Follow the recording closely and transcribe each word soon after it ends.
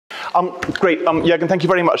Great, Jürgen, thank you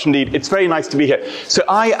very much indeed. It's very nice to be here. So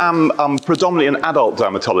I am predominantly an adult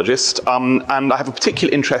dermatologist, and I have a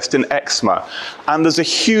particular interest in eczema. And there's a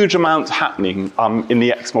huge amount happening in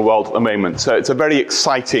the eczema world at the moment. So it's a very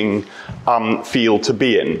exciting field to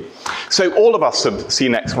be in. So all of us have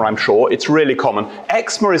seen eczema, I'm sure. It's really common.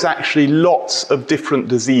 Eczema is actually lots of different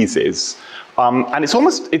diseases. And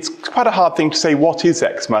it's quite a hard thing to say what is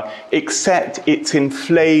eczema, except it's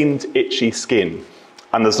inflamed, itchy skin.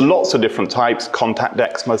 And there's lots of different types: contact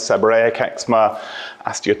eczema, seborrheic eczema,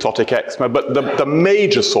 astiototic eczema. But the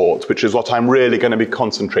major sort, which is what I'm really going to be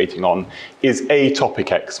concentrating on, is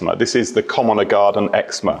atopic eczema. This is the commoner garden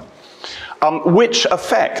eczema, which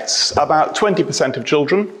affects about 20% of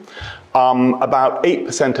children, about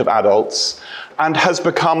 8% of adults, and has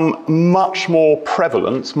become much more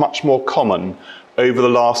prevalent, much more common over the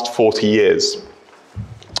last 40 years.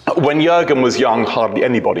 When Jürgen was young, hardly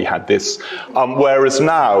anybody had this, whereas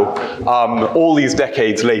now, all these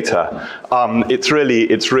decades later, it's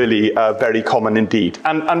really very common indeed.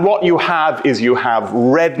 And what you have is you have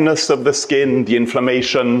redness of the skin, the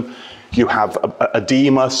inflammation, you have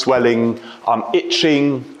edema, swelling,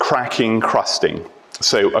 itching, cracking, crusting.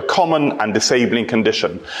 So a common and disabling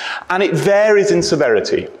condition. And it varies in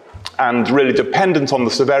severity. And really dependent on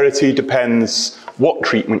the severity depends what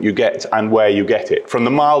treatment you get and where you get it. From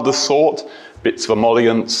the mildest sort, bits of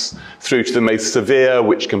emollients, through to the most severe,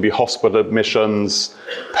 which can be hospital admissions,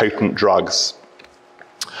 potent drugs.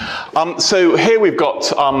 So here we've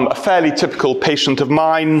got a fairly typical patient of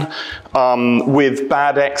mine with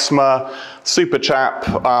bad eczema, super chap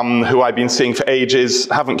who I've been seeing for ages,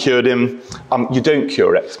 haven't cured him. You don't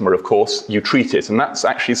cure eczema, of course, you treat it, and that's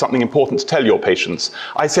actually something important to tell your patients.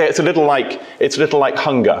 I say it's a little like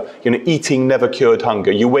hunger. You know, eating never cured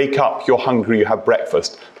hunger. You wake up, you're hungry, you have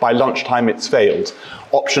breakfast. By lunchtime, it's failed.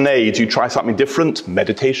 Option A, do you try something different?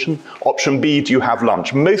 Meditation. Option B, do you have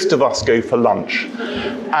lunch? Most of us go for lunch.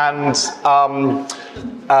 And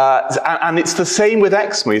it's the same with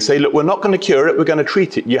eczema. You say, look, we're not going to cure it, we're going to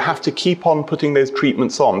treat it. You have to keep on putting those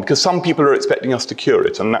treatments on, because some people are expecting us to cure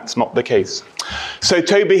it, and that's not the case. So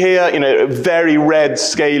Toby here, you know, very red,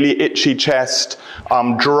 scaly, itchy chest,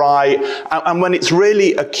 dry, and when it's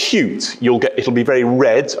really acute, it'll be very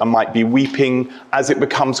red and might be weeping. As it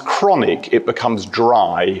becomes chronic, it becomes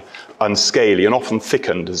dry and scaly and often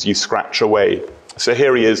thickened as you scratch away. So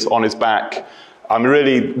here he is on his back.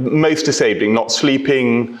 Really most disabling, not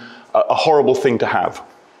sleeping, a horrible thing to have.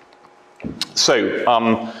 So,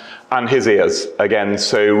 and his ears, again,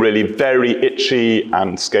 so really very itchy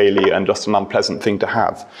and scaly and just an unpleasant thing to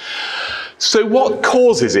have. So what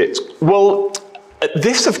causes it? Well,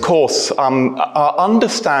 this, of course, our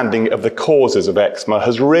understanding of the causes of eczema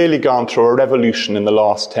has really gone through a revolution in the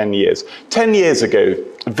last 10 years. 10 years ago,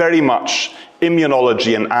 very much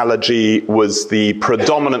immunology and allergy was the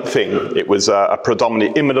predominant thing. It was a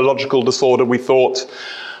predominantly immunological disorder, we thought.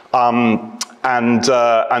 And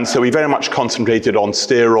so we very much concentrated on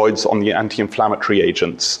steroids, on the anti-inflammatory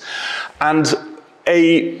agents. And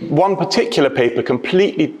one particular paper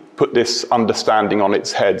completely put this understanding on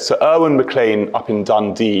its head. So Erwin McLean up in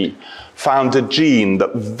Dundee found a gene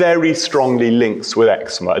that very strongly links with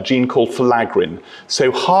eczema, a gene called filaggrin.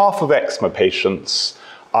 So half of eczema patients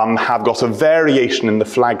have got a variation in the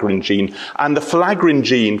filaggrin gene. And the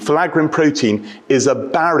filaggrin protein, is a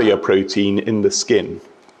barrier protein in the skin.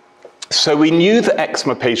 So we knew that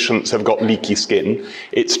eczema patients have got leaky skin.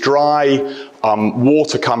 It's dry,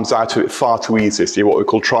 water comes out of it far too easily, what we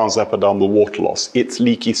call transepidermal water loss. It's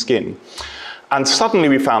leaky skin. And suddenly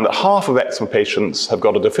we found that half of eczema patients have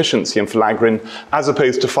got a deficiency in filaggrin, as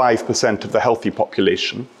opposed to 5% of the healthy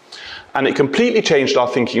population. And it completely changed our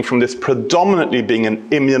thinking from this predominantly being an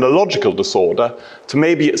immunological disorder to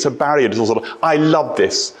maybe it's a barrier disorder. I love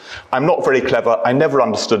this. I'm not very clever. I never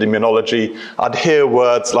understood immunology. I'd hear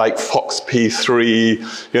words like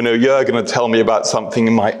FOXP3, you know, you're going to tell me about something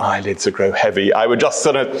and my eyelids would grow heavy. I would just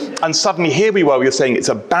sort of, and suddenly here we were saying it's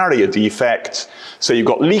a barrier defect. So you've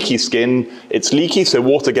got leaky skin, it's leaky so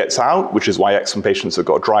water gets out, which is why eczema patients have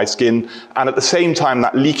got dry skin, and at the same time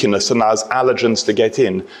that leakiness allows allergens to get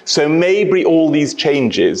in. So maybe all these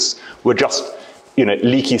changes were just, you know,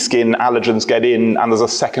 leaky skin, allergens get in, and there's a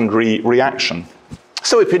secondary reaction.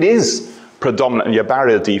 So if it is predominantly a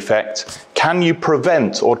barrier defect, can you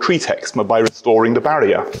prevent or treat eczema by restoring the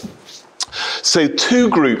barrier? So two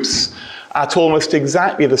groups at almost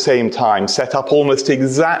exactly the same time, set up almost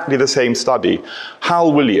exactly the same study.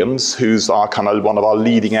 Hal Williams, who's one of our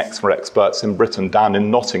leading eczema experts in Britain down in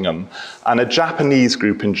Nottingham, and a Japanese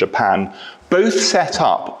group in Japan, both set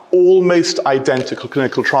up almost identical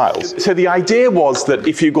clinical trials. So the idea was that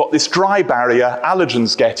if you've got this dry barrier,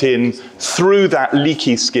 allergens get in through that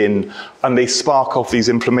leaky skin and they spark off these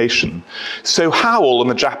inflammation. So Howell and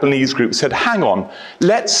the Japanese group said, hang on,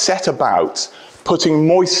 let's set about putting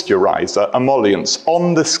moisturizer, emollients,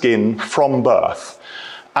 on the skin from birth.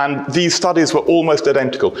 And these studies were almost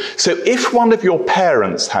identical. So if one of your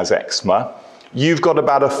parents has eczema, you've got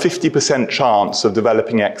about a 50% chance of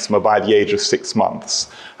developing eczema by the age of 6 months,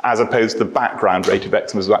 as opposed to the background rate of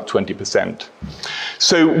eczema is about 20%.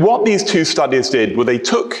 So what these two studies did were they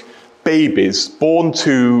took babies born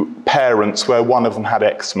to parents where one of them had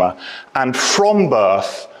eczema, and from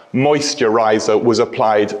birth, moisturizer was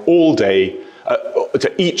applied all day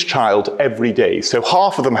to each child every day. So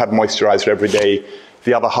half of them had moisturizer every day,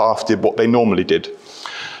 the other half did what they normally did.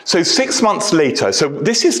 So 6 months later, so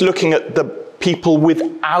this is looking at the people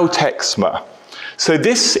without eczema. So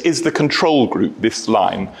this is the control group, this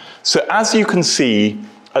line. So as you can see,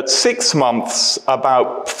 at 6 months,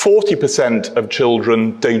 about 40% of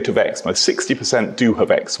children don't have eczema, 60% do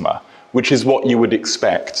have eczema, which is what you would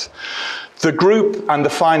expect. The group and the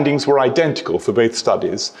findings were identical for both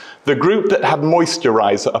studies. The group that had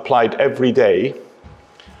moisturizer applied every day,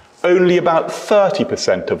 only about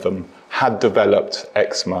 30% of them had developed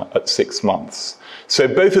eczema at 6 months. So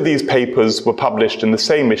both of these papers were published in the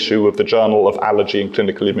same issue of the Journal of Allergy and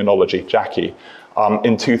Clinical Immunology, JACI,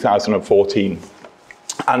 in 2014.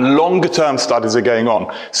 And longer-term studies are going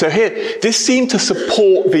on. So here, this seemed to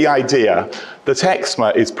support the idea that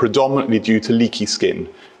eczema is predominantly due to leaky skin,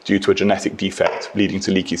 due to a genetic defect leading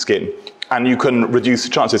to leaky skin. And you can reduce the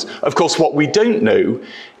chances. Of course, what we don't know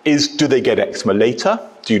is, do they get eczema later?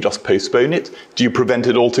 Do you just postpone it? Do you prevent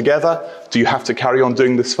it altogether? Do you have to carry on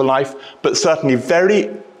doing this for life? But certainly very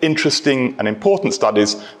interesting and important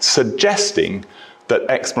studies suggesting that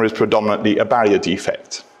eczema is predominantly a barrier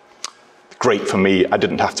defect. Great for me, I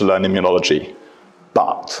didn't have to learn immunology.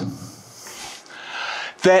 But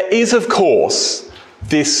there is, of course,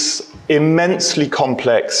 this immensely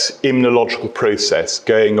complex immunological process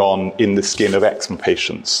going on in the skin of eczema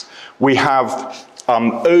patients. We have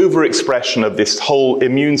overexpression of this whole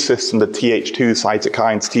immune system, the Th2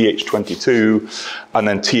 cytokines, Th22, and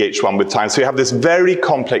then Th1 with time. So you have this very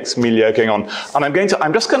complex milieu going on. And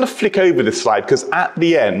I'm just going to flick over this slide, because at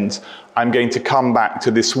the end, I'm going to come back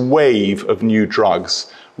to this wave of new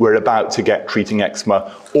drugs we're about to get treating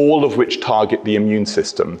eczema, all of which target the immune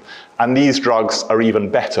system. And these drugs are even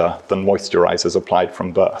better than moisturizers applied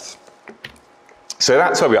from birth. So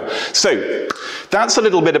that's where we are. So that's a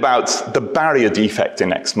little bit about the barrier defect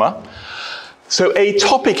in eczema. So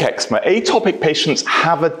atopic eczema, atopic patients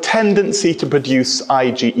have a tendency to produce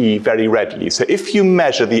IgE very readily. So if you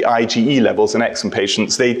measure the IgE levels in eczema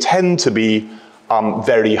patients, they tend to be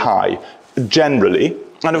very high, generally.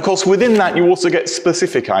 And of course, within that, you also get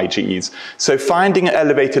specific IgEs. So finding an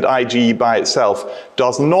elevated IgE by itself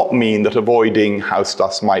does not mean that avoiding house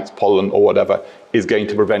dust, mites, pollen, or whatever is going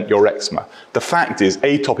to prevent your eczema. The fact is,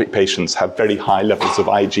 atopic patients have very high levels of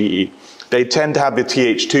IgE. They tend to have the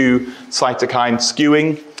Th2 cytokine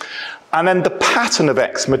skewing. And then the pattern of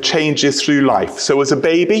eczema changes through life. So as a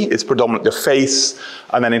baby, it's predominantly the face.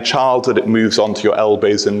 And then in childhood, it moves on to your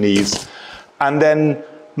elbows and knees. And then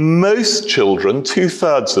most children,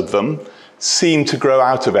 2/3 of them, seem to grow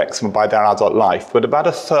out of eczema by their adult life, but about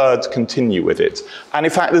 1/3 continue with it. And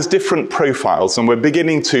in fact, there's different profiles, and we're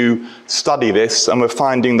beginning to study this, and we're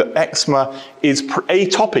finding that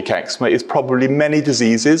atopic eczema is probably many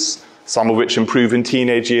diseases, some of which improve in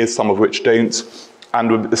teenage years, some of which don't,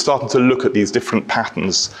 and we're starting to look at these different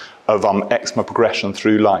patterns of eczema progression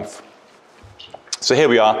through life. So here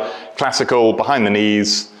we are, classical, behind the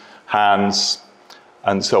knees, hands,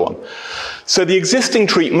 and so on. So the existing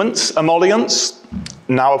treatments, emollients,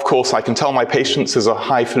 now of course I can tell my patients there's a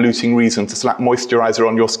highfalutin reason to slap moisturizer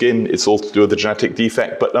on your skin. It's all to do with the genetic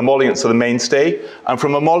defect, but emollients are the mainstay. And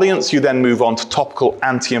from emollients, you then move on to topical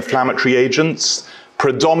anti-inflammatory agents.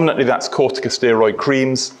 Predominantly that's corticosteroid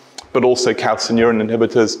creams, but also calcineurin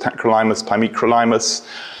inhibitors, tacrolimus, pimecrolimus.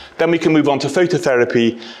 Then we can move on to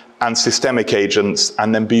phototherapy and systemic agents,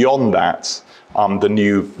 and then beyond that, the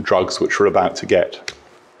new drugs which we're about to get.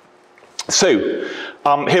 So,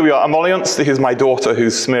 Here we are, emollients. This is my daughter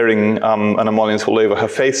who's smearing an emollient all over her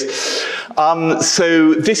face.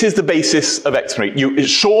 So this is the basis of eczema.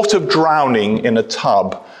 Short of drowning in a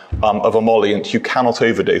tub of emollient, you cannot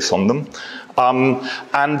overdose on them.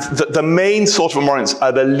 And the main sort of emollients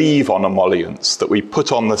are the leave-on emollients that we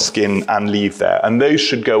put on the skin and leave there. And those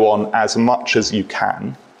should go on as much as you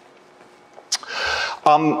can.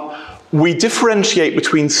 We differentiate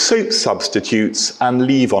between soap substitutes and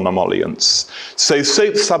leave-on emollients. So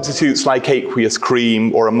soap substitutes like aqueous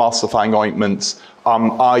cream or emulsifying ointments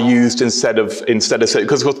are used instead of soap,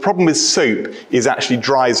 because the problem with soap is actually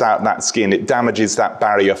dries out that skin. It damages that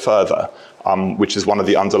barrier further, which is one of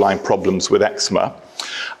the underlying problems with eczema.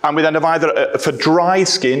 And we then have either, for dry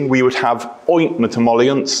skin, we would have ointment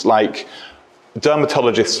emollients like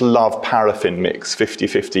dermatologists love paraffin mix,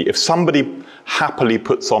 50-50. If somebody happily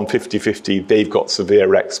puts on 50-50, they've got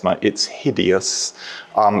severe eczema. It's hideous.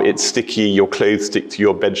 It's sticky. Your clothes stick to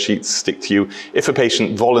your bed sheets, stick to you. If a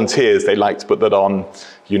patient volunteers, they like to put that on,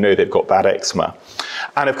 you know they've got bad eczema.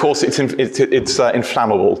 And of course, it's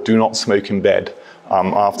inflammable. Do not smoke in bed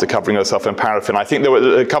after covering yourself in paraffin. I think there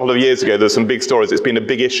were a couple of years ago, there's some big stories. It's been a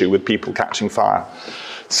big issue with people catching fire.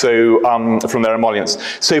 So from their emollients.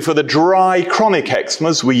 So for the dry chronic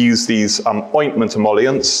eczemas, we use these ointment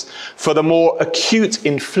emollients. For the more acute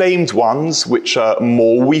inflamed ones, which are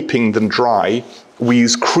more weeping than dry, we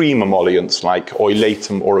use cream emollients like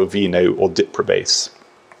oilatum or Aveeno or Diprobase.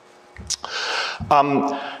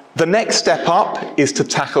 The next step up is to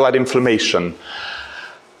tackle that inflammation.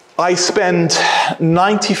 I spend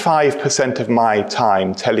 95% of my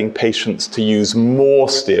time telling patients to use more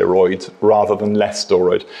steroid rather than less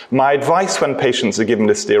steroid. My advice when patients are given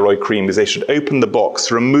a steroid cream is they should open the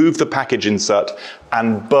box, remove the package insert,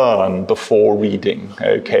 and burn before reading,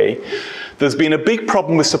 okay? There's been a big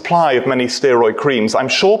problem with supply of many steroid creams. I'm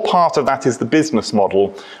sure part of that is the business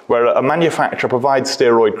model, where a manufacturer provides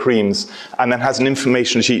steroid creams and then has an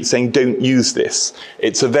information sheet saying, don't use this.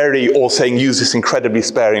 Or saying, use this incredibly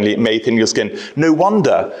sparingly, it may thin your skin. No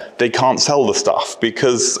wonder they can't sell the stuff,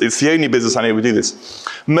 because it's the only business I know would do this.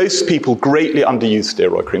 Most people greatly underuse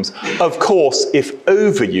steroid creams. Of course, if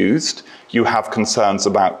overused, you have concerns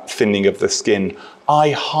about thinning of the skin. I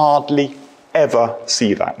hardly ever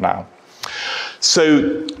see that now.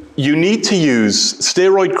 So you need to use,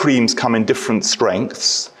 steroid creams come in different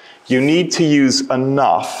strengths. You need to use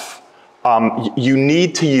enough of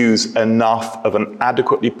an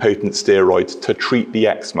adequately potent steroid to treat the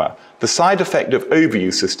eczema. The side effect of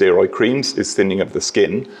overuse of steroid creams is thinning of the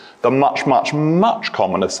skin. The much, much, much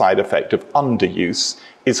commoner side effect of underuse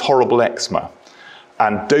is horrible eczema.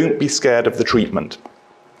 And don't be scared of the treatment.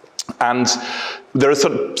 And there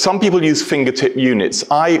are some people use fingertip units.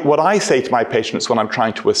 What I say to my patients when I'm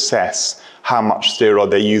trying to assess how much steroid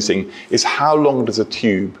they're using is, how long does a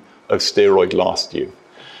tube of steroid last you?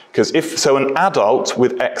 Because an adult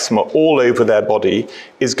with eczema all over their body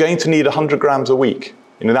is going to need 100 grams a week.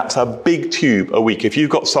 You know, that's a big tube a week. If you've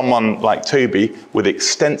got someone like Toby with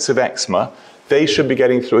extensive eczema, they should be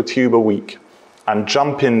getting through a tube a week, and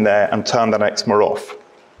jump in there and turn that eczema off.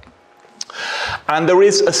 And there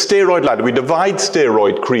is a steroid ladder. We divide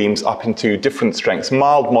steroid creams up into different strengths: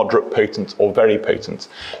 mild, moderate, potent, or very potent.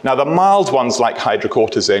 Now, the mild ones, like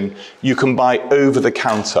hydrocortisone, you can buy over the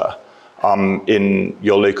counter in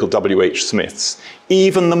your local WH Smith's.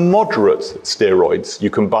 Even the moderate steroids you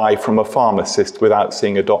can buy from a pharmacist without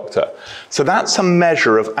seeing a doctor. So that's a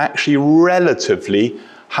measure of actually relatively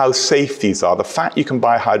how safe these are. The fact you can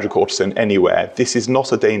buy hydrocortisone anywhere, this is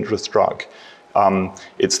not a dangerous drug.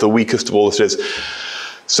 It's the weakest of all the steroids.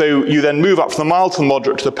 So you then move up from the mild to the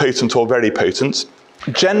moderate to the potent or very potent.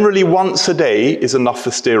 Generally, once a day is enough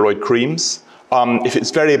for steroid creams. If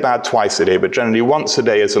it's very bad, twice a day, but generally once a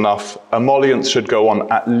day is enough. Emollients should go on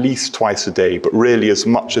at least twice a day, but really as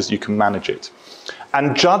much as you can manage it.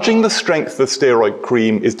 And judging the strength of the steroid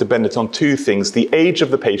cream is dependent on two things: the age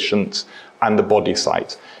of the patient and the body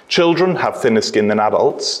site. Children have thinner skin than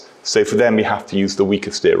adults, so for them you have to use the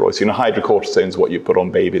weaker steroids. You know, hydrocortisone is what you put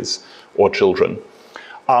on babies or children.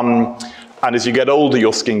 And as you get older,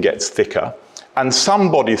 your skin gets thicker. And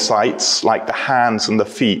some body sites, like the hands and the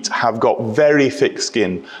feet, have got very thick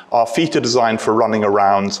skin. Our feet are designed for running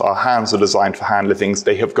around. Our hands are designed for handling things.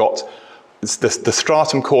 They have got, the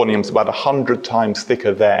stratum corneum is about 100 times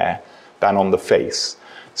thicker there than on the face.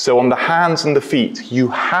 So on the hands and the feet, you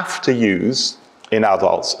have to use, in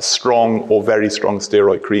adults, strong or very strong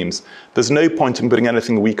steroid creams. There's no point in putting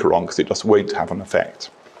anything weaker on, because it just won't have an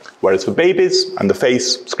effect. Whereas for babies and the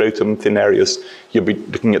face, scrotum, thin areas, you'll be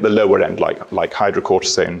looking at the lower end, like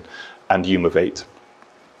hydrocortisone and Humavate.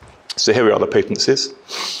 So here we are, the potencies.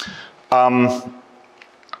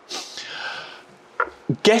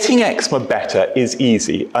 Getting eczema better is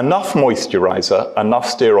easy. Enough moisturizer, enough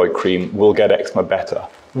steroid cream will get eczema better.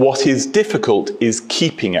 What is difficult is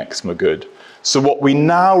keeping eczema good. So what we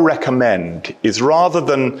now recommend is, rather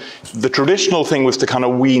than the traditional thing was to kind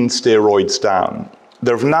of wean steroids down,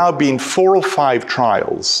 there have now been 4 or 5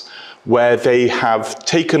 trials where they have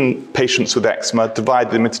taken patients with eczema,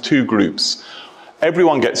 divided them into 2 groups.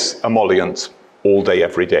 Everyone gets emollient all day,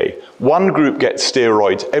 every day. One group gets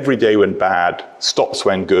steroids every day when bad, stops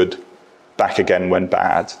when good, back again when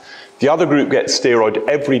bad. The other group gets steroid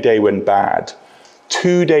every day when bad,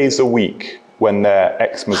 2 days a week when their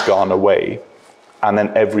eczema's gone away, and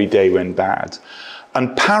then every day when bad.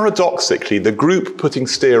 And paradoxically, the group putting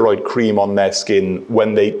steroid cream on their skin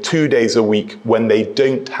 2 days a week when they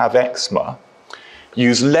don't have eczema,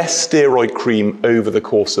 use less steroid cream over the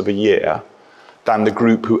course of a year than the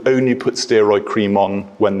group who only put steroid cream on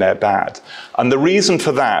when they're bad. And the reason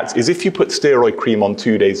for that is, if you put steroid cream on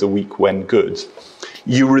 2 days a week when good,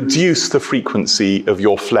 you reduce the frequency of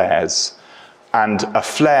your flares, and a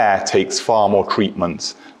flare takes far more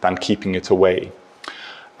treatment than keeping it away.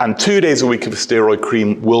 And 2 days a week of steroid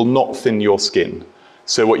cream will not thin your skin.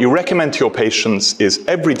 So what you recommend to your patients is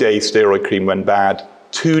every day steroid cream when bad,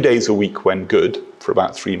 2 days a week when good, for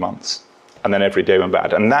about 3 months, and then every day when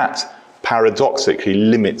bad. And that paradoxically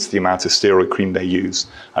limits the amount of steroid cream they use.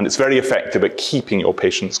 And it's very effective at keeping your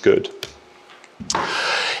patients good.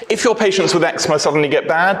 If your patients with eczema suddenly get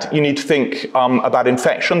bad, you need to think about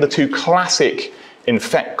infection. The 2 classic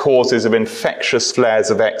causes of infectious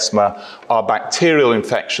flares of eczema are bacterial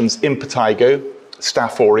infections, impetigo,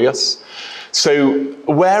 Staph aureus. So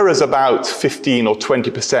whereas about 15 or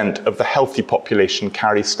 20% of the healthy population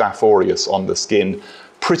carry Staph aureus on the skin,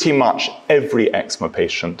 pretty much every eczema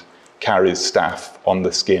patient carries staph on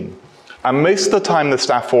the skin. And most of the time the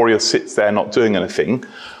Staph aureus sits there not doing anything,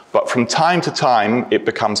 but from time to time it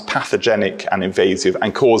becomes pathogenic and invasive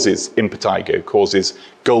and causes impetigo, causes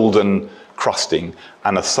golden crusting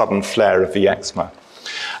and a sudden flare of the eczema.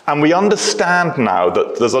 And we understand now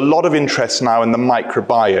that there's a lot of interest now in the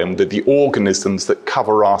microbiome, the organisms that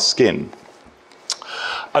cover our skin.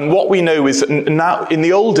 And what we know is that now, in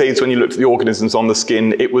the old days when you looked at the organisms on the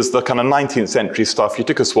skin, it was the kind of 19th century stuff. You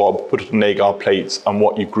took a swab, put it on an agar plate, and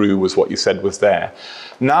what you grew was what you said was there.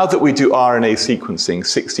 Now that we do RNA sequencing,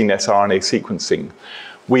 16S RNA sequencing,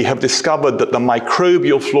 we have discovered that the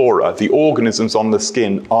microbial flora, the organisms on the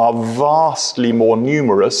skin, are vastly more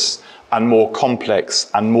numerous and more complex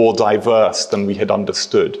and more diverse than we had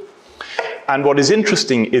understood. And what is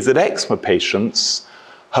interesting is that eczema patients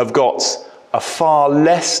have got a far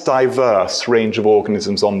less diverse range of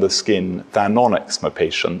organisms on the skin than non-eczema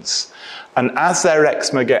patients. And as their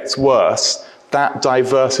eczema gets worse, that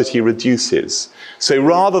diversity reduces. So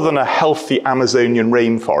rather than a healthy Amazonian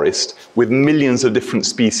rainforest with millions of different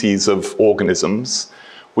species of organisms,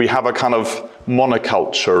 we have a kind of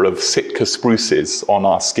monoculture of Sitka spruces on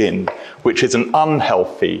our skin, which is an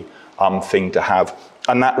unhealthy thing to have.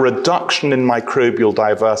 And that reduction in microbial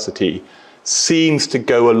diversity seems to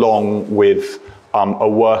go along with a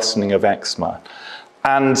worsening of eczema.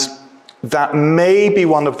 And that may be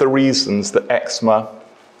one of the reasons that eczema,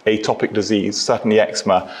 atopic disease, certainly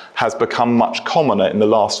eczema, has become much commoner in the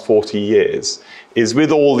last 40 years, is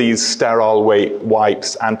with all these sterile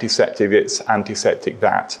wipes, antiseptic this, antiseptic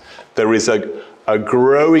that, there is a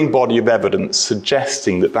growing body of evidence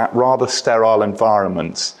suggesting that that rather sterile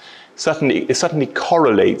environment certainly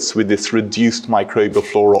correlates with this reduced microbial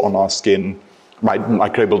flora on our skin,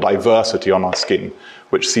 microbial diversity on our skin,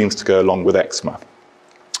 which seems to go along with eczema.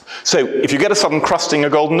 So if you get a sudden crusting or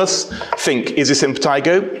goldenness, think, is this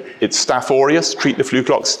impetigo? It's Staph aureus, treat the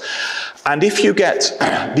fluclox. And if you get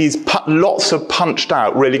these lots of punched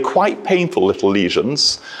out, really quite painful little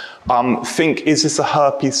lesions, think, is this a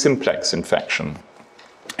herpes simplex infection?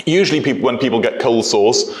 Usually when people get cold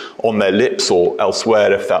sores on their lips or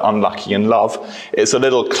elsewhere, if they're unlucky in love, it's a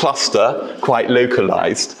little cluster, quite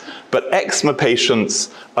localized. But eczema patients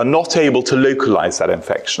are not able to localize that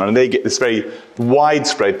infection, and they get this very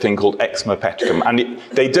widespread thing called eczema peticum. And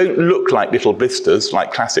they don't look like little blisters,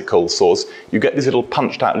 like classic cold sores. You get these little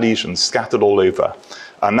punched out lesions scattered all over,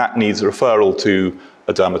 and that needs a referral to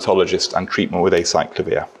a dermatologist and treatment with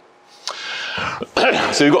acyclovir.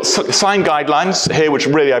 So you've got sign guidelines here, which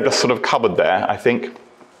really I've just sort of covered there, I think.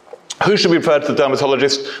 Who should be referred to the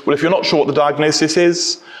dermatologist? Well, if you're not sure what the diagnosis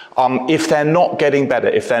is, if they're not getting better,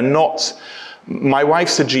 if they're not... My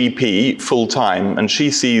wife's a GP full-time, and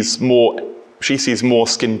she sees more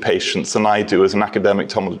skin patients than I do as an academic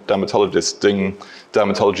dermatologist doing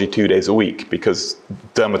dermatology 2 days a week, because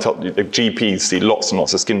GPs see lots and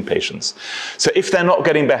lots of skin patients. So if they're not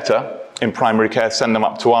getting better, in primary care, send them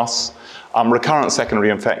up to us. Recurrent secondary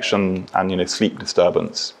infection and sleep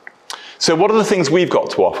disturbance. So what are the things we've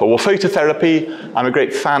got to offer? Well, phototherapy, I'm a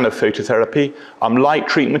great fan of phototherapy. Light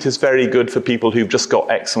treatment is very good for people who've just got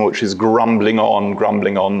eczema, which is grumbling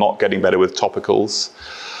on, not getting better with topicals.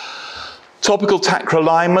 Topical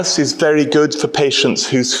tacrolimus is very good for patients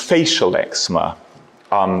whose facial eczema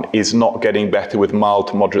is not getting better with mild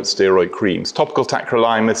to moderate steroid creams. Topical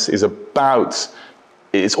tacrolimus is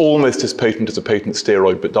it's almost as potent as a potent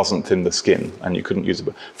steroid, but doesn't thin the skin, and you couldn't use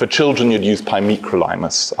it. For children, you'd use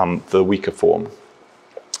pimecrolimus, the weaker form.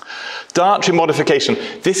 Dietary modification.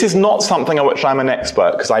 This is not something on which I'm an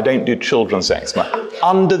expert, because I don't do children's eczema.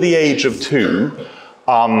 Under the age of 2,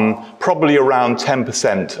 probably around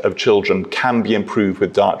 10% of children can be improved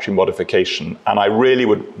with dietary modification, and I really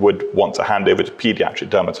would want to hand over to a pediatric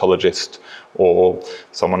dermatologist or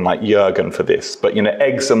someone like Jürgen for this. But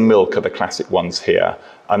eggs and milk are the classic ones here,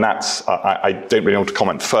 and that's I don't really want to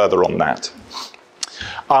comment further on that.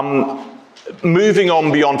 Moving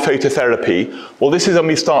on beyond phototherapy, well, this is when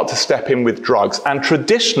we start to step in with drugs, and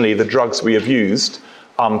traditionally the drugs we have used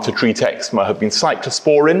to treat eczema have been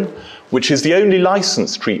cyclosporin, which is the only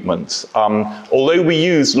licensed treatment. Although we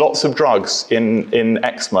use lots of drugs in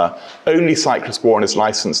eczema, only cyclosporin is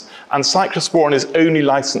licensed. And cyclosporin is only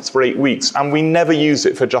licensed for 8 weeks, and we never use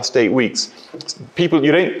it for just 8 weeks.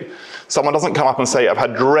 Someone doesn't come up and say, I've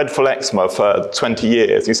had dreadful eczema for 20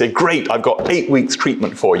 years. You say, great, I've got 8 weeks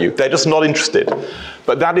treatment for you. They're just not interested.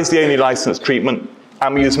 But that is the only licensed treatment,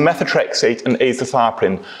 and we use methotrexate and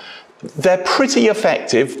azathioprine. They're pretty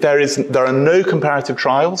effective. There are no comparative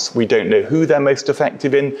trials. We don't know who they're most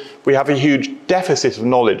effective in. We have a huge deficit of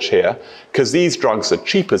knowledge here, because these drugs are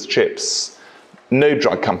cheap as chips. No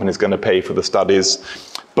drug company is going to pay for the studies.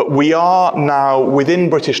 But we are now, within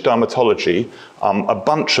British dermatology, a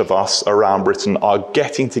bunch of us around Britain are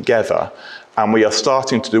getting together, and we are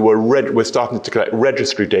starting to collect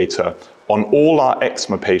registry data on all our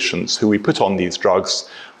eczema patients who we put on these drugs.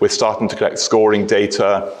 We're starting to collect scoring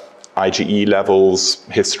data, IgE levels,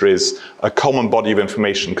 histories, a common body of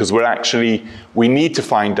information, because we need to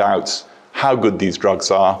find out how good these drugs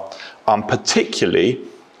are, particularly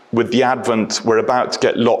with the advent, we're about to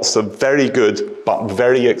get lots of very good but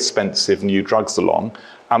very expensive new drugs along,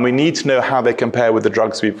 and we need to know how they compare with the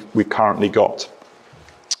drugs we've currently got.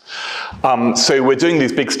 So we're doing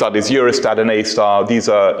these big studies, Eurostat and A-STAR. These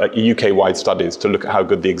are UK-wide studies to look at how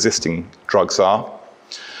good the existing drugs are.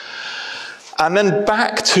 And then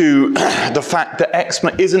back to the fact that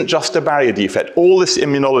eczema isn't just a barrier defect. All this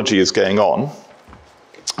immunology is going on.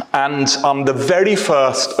 And the very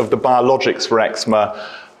first of the biologics for eczema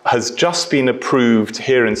has just been approved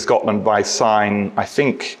here in Scotland by SIGN, I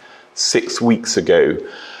think 6 weeks ago.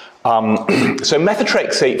 So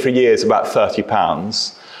methotrexate for years, about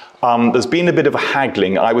 £30. There's been a bit of a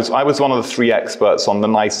haggling. I was one of the 3 experts on the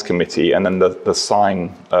NICE committee, and then the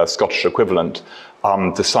SIGN Scottish equivalent,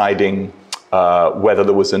 deciding whether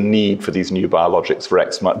there was a need for these new biologics for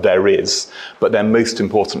eczema. There is, but then most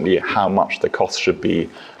importantly, how much the cost should be.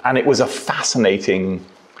 And it was a fascinating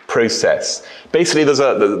process. Basically,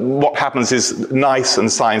 what happens is NICE and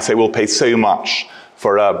SIGN say we'll pay so much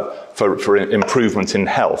for improvement in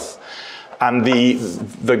health. And the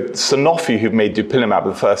Sanofi who've made dupilumab,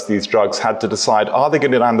 the first of these drugs, had to decide, are they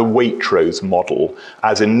going to go down the Waitrose model,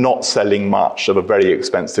 as in not selling much of a very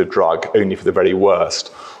expensive drug, only for the very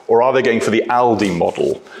worst? Or are they going for the Aldi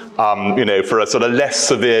model, for a sort of less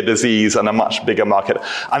severe disease and a much bigger market?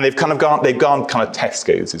 And they've gone kind of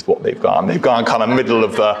Tesco's is what they've gone. They've gone kind of middle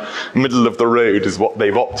of the road is what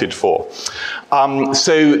they've opted for.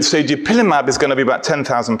 So dupilumab is going to be about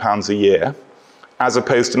 £10,000 a year, as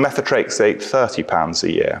opposed to methotrexate, £30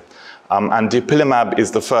 a year. And dupilumab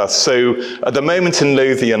is the first. So at the moment in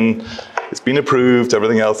Lothian, it's been approved,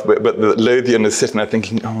 everything else, but Lothian is sitting there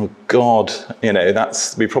thinking, oh God,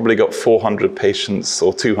 we've probably got 400 patients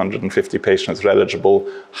or 250 patients eligible.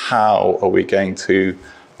 How are we going to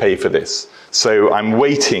pay for this? So I'm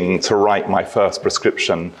waiting to write my first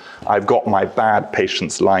prescription. I've got my bad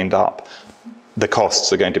patients lined up. The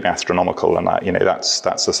costs are going to be astronomical, and that's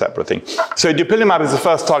a separate thing. So dupilumab is the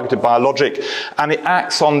first targeted biologic, and it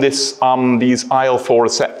acts on these IL-4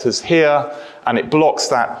 receptors here, and it blocks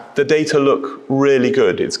that. The data look really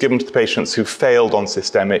good. It's given to the patients who failed on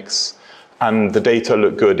systemics, and the data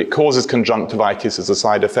look good. It causes conjunctivitis as a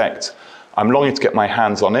side effect. I'm longing to get my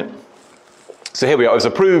hands on it. So here we are. It was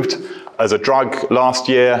approved as a drug last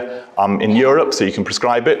year in Europe, so you can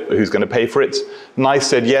prescribe it. Who's going to pay for it? NICE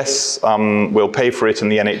said yes, we'll pay for it in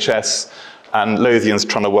the NHS, and Lothian's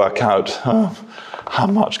trying to work out how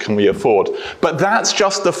much can we afford? But that's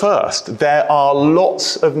just the first. There are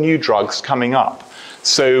lots of new drugs coming up.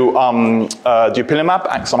 So dupilumab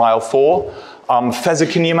acts on IL-4,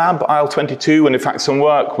 fezikinumab, IL-22, and in fact some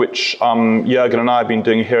work which Jürgen and I have been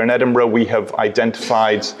doing here in Edinburgh, we have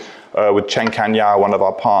identified with Chen Kanyao, one of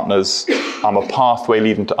our partners, a pathway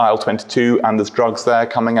leading to IL-22, and there's drugs there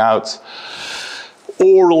coming out.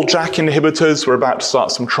 Oral JAK inhibitors, we're about to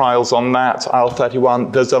start some trials on that,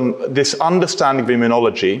 IL-31. There's this understanding of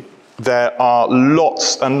immunology. There are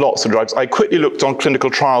lots and lots of drugs. I quickly looked on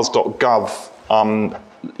clinicaltrials.gov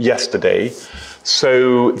yesterday.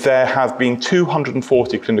 So there have been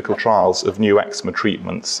 240 clinical trials of new eczema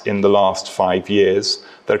treatments in the last 5 years.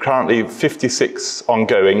 There are currently 56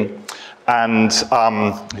 ongoing, and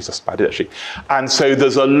he's just about it actually. And so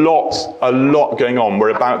there's a lot going on.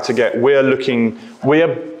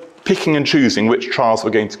 We're picking and choosing which trials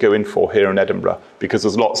we're going to go in for here in Edinburgh, because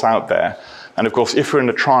there's lots out there. And of course, if you're in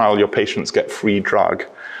a trial, your patients get free drug.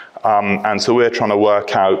 And so we're trying to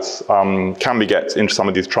work out, can we get into some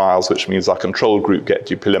of these trials, which means our control group get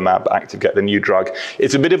dupilumab, active get the new drug.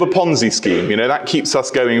 It's a bit of a Ponzi scheme, you know, that keeps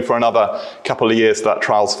us going for another couple of years till that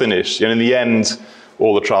trial's finished. You know, in the end,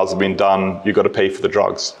 all the trials have been done, you've got to pay for the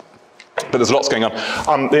drugs. But there's lots going on.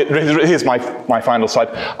 Here's my final slide.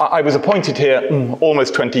 I was appointed here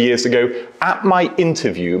almost 20 years ago. At my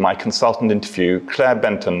interview, my consultant interview, Claire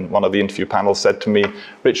Benton, one of the interview panel, said to me,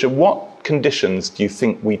 Richard, what conditions do you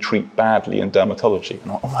think we treat badly in dermatology?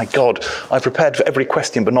 And oh my God, I've prepared for every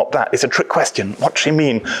question, but not that. It's a trick question. What does she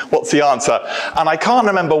mean? What's the answer? And I can't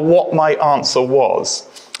remember what my answer was.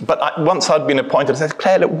 But once I'd been appointed, I said,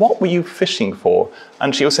 Claire, look, what were you fishing for?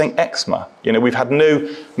 And she was saying eczema. You know, we've had no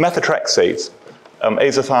methotrexate,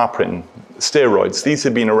 azathioprine, steroids. These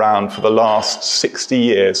have been around for the last 60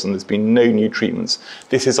 years, and there's been no new treatments.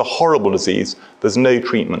 This is a horrible disease. There's no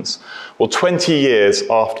treatments. Well, 20 years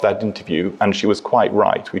after that interview, and she was quite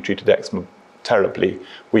right, we treated eczema terribly.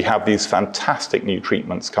 We have these fantastic new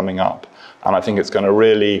treatments coming up, and I think it's going to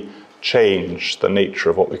really change the nature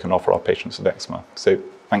of what we can offer our patients with eczema. So,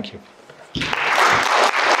 thank you.